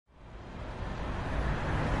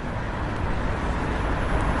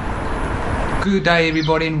Good day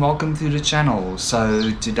everybody and welcome to the channel.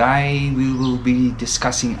 So today we will be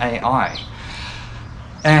discussing AI,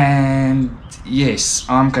 and yes,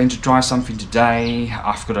 I'm going to try something today.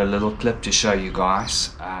 I've got a little clip to show you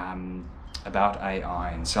guys about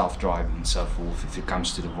AI and self-driving and so forth if it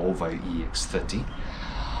comes to the Volvo EX30.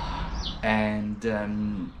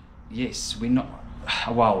 And yes,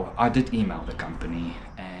 well, I did email the company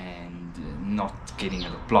and not getting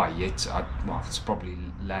a reply yet. Well, it's probably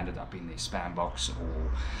landed up in their spam box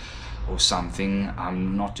or something.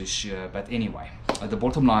 I'm not too sure, but anyway, the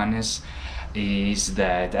bottom line is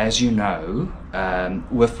that, as you know,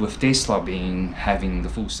 with Tesla having the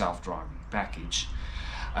full self-driving package,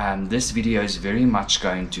 this video is very much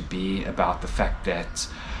going to be about the fact that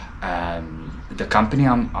the company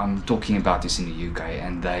I'm talking about is in the UK,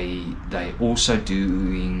 and they also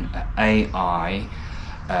doing AI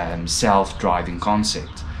self-driving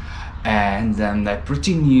concept, and they're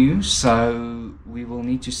pretty new, so we will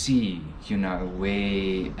need to see, you know,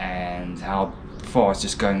 where and how far it's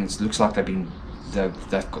just going. It looks like they've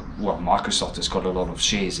got, well, Microsoft has got a lot of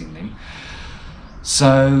shares in them.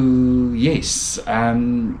 So yes,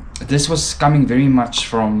 this was coming very much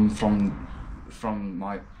from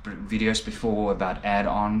my videos before about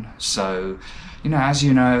add-on. So, you know, as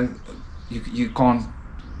you know, you can't,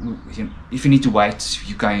 if you need to wait,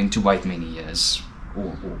 you're going to wait many years, or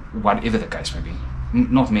whatever the case may be.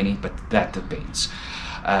 Not many, but that depends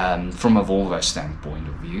from a Volvo standpoint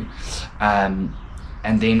of view. And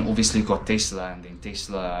then obviously got Tesla, and then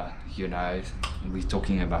Tesla, you know, we're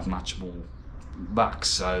talking about much more bucks,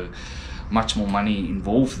 so much more money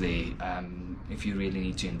involved there. If you really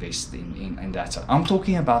need to invest in that. So I'm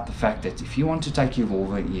talking about the fact that if you want to take your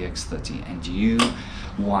Volvo EX30 and you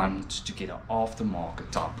want to get an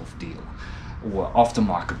aftermarket type of deal, or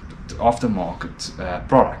aftermarket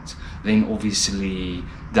product, then obviously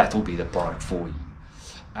that will be the product for you.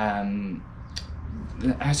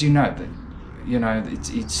 As you know,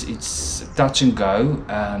 it's touch and go.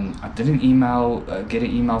 I didn't get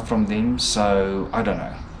an email from them, so I don't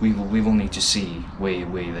know. We will need to see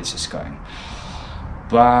where this is going.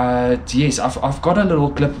 But yes, I've got a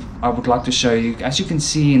little clip I would like to show you. As you can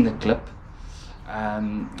see in the clip,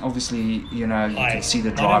 obviously, you know, you can see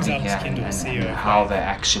the driving here and how they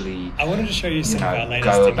actually, I wanted to show you some of our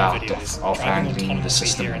latest go about videos, of handling the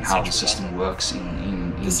system and how the system works in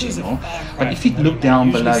general. But cry if you from look what down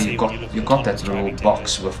we below, usually you see when got you're that looking at little driving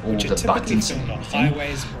box data, with all which are the typically buttons and filmed on everything.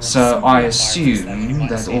 highways or on So similar I environments that you assume might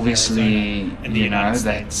that see in obviously, Arizona in the you know, United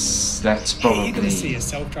States. that's Here you're going to see probably a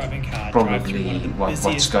self-driving car drive through one of the what's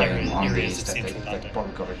busiest going on there, areas is of that central they've London.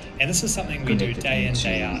 probably got it And this is something we do connected day in,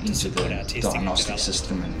 day out to into support our the testing and diagnostic development.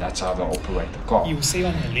 system, and that's how they operate the car. You will see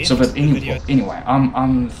on the left So, but the video. anyway,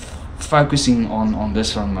 I'm focusing on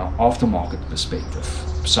this from an aftermarket perspective.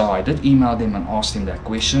 So I did email them and ask them that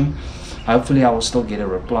question. Hopefully I will still get a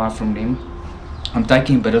reply from them. I'm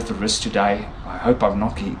taking a bit of the risk today. I hope I'm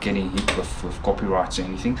not getting hit with copyrights or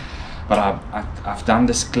anything. But I've done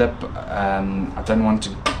this clip. I don't want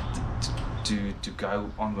to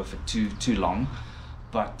go on with it too long.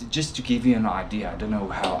 But just to give you an idea, I don't know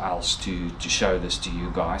how else to show this to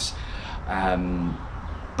you guys.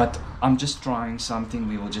 But I'm just trying something.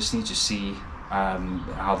 We will just need to see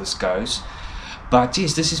how this goes. But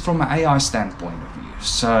yes, this is from an AI standpoint of view.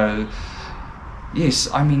 So yes,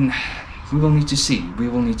 I mean, we will need to see.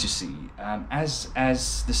 As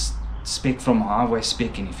the spec from Highway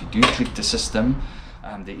Spec, and if you do click the system,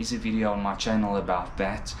 there is a video on my channel about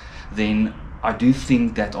that. Then I do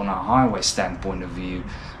think that on a highway standpoint of view,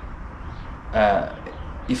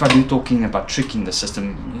 if I do talking about tricking the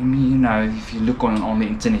system, you know, if you look on the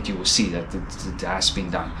internet, you will see that it has been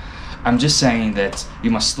done. I'm just saying that you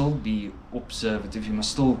must still be observative, you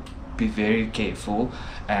must still be very careful,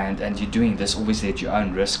 and you're doing this obviously at your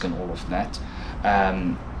own risk and all of that.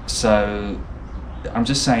 So I'm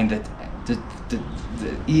just saying that the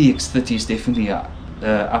EX30 is definitely a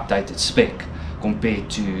updated spec compared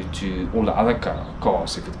to all the other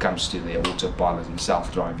cars if it comes to their autopilot and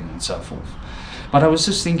self-driving and so forth. But I was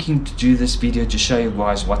just thinking to do this video to show you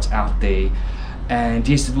guys what's out there. And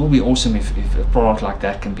yes, it will be awesome if a product like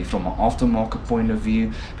that can be from an aftermarket point of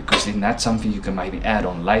view, because then that's something you can maybe add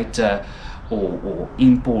on later or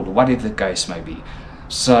import, or whatever the case may be.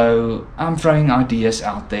 So I'm throwing ideas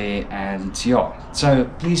out there, and yeah, so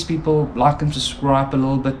please people, like and subscribe a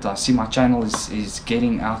little bit. I see my channel is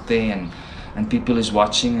getting out there, and people is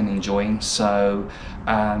watching and enjoying. So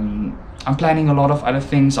I'm planning a lot of other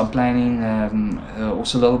things. I'm planning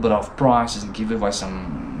also a little bit of prizes and give away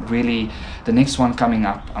some. Really, the next one coming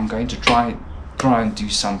up, I'm going to try try and do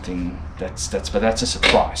something but that's a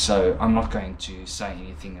surprise. So I'm not going to say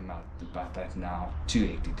anything about that now too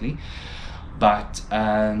hectically. But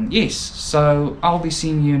yes, so I'll be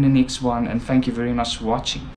seeing you in the next one, and thank you very much for watching.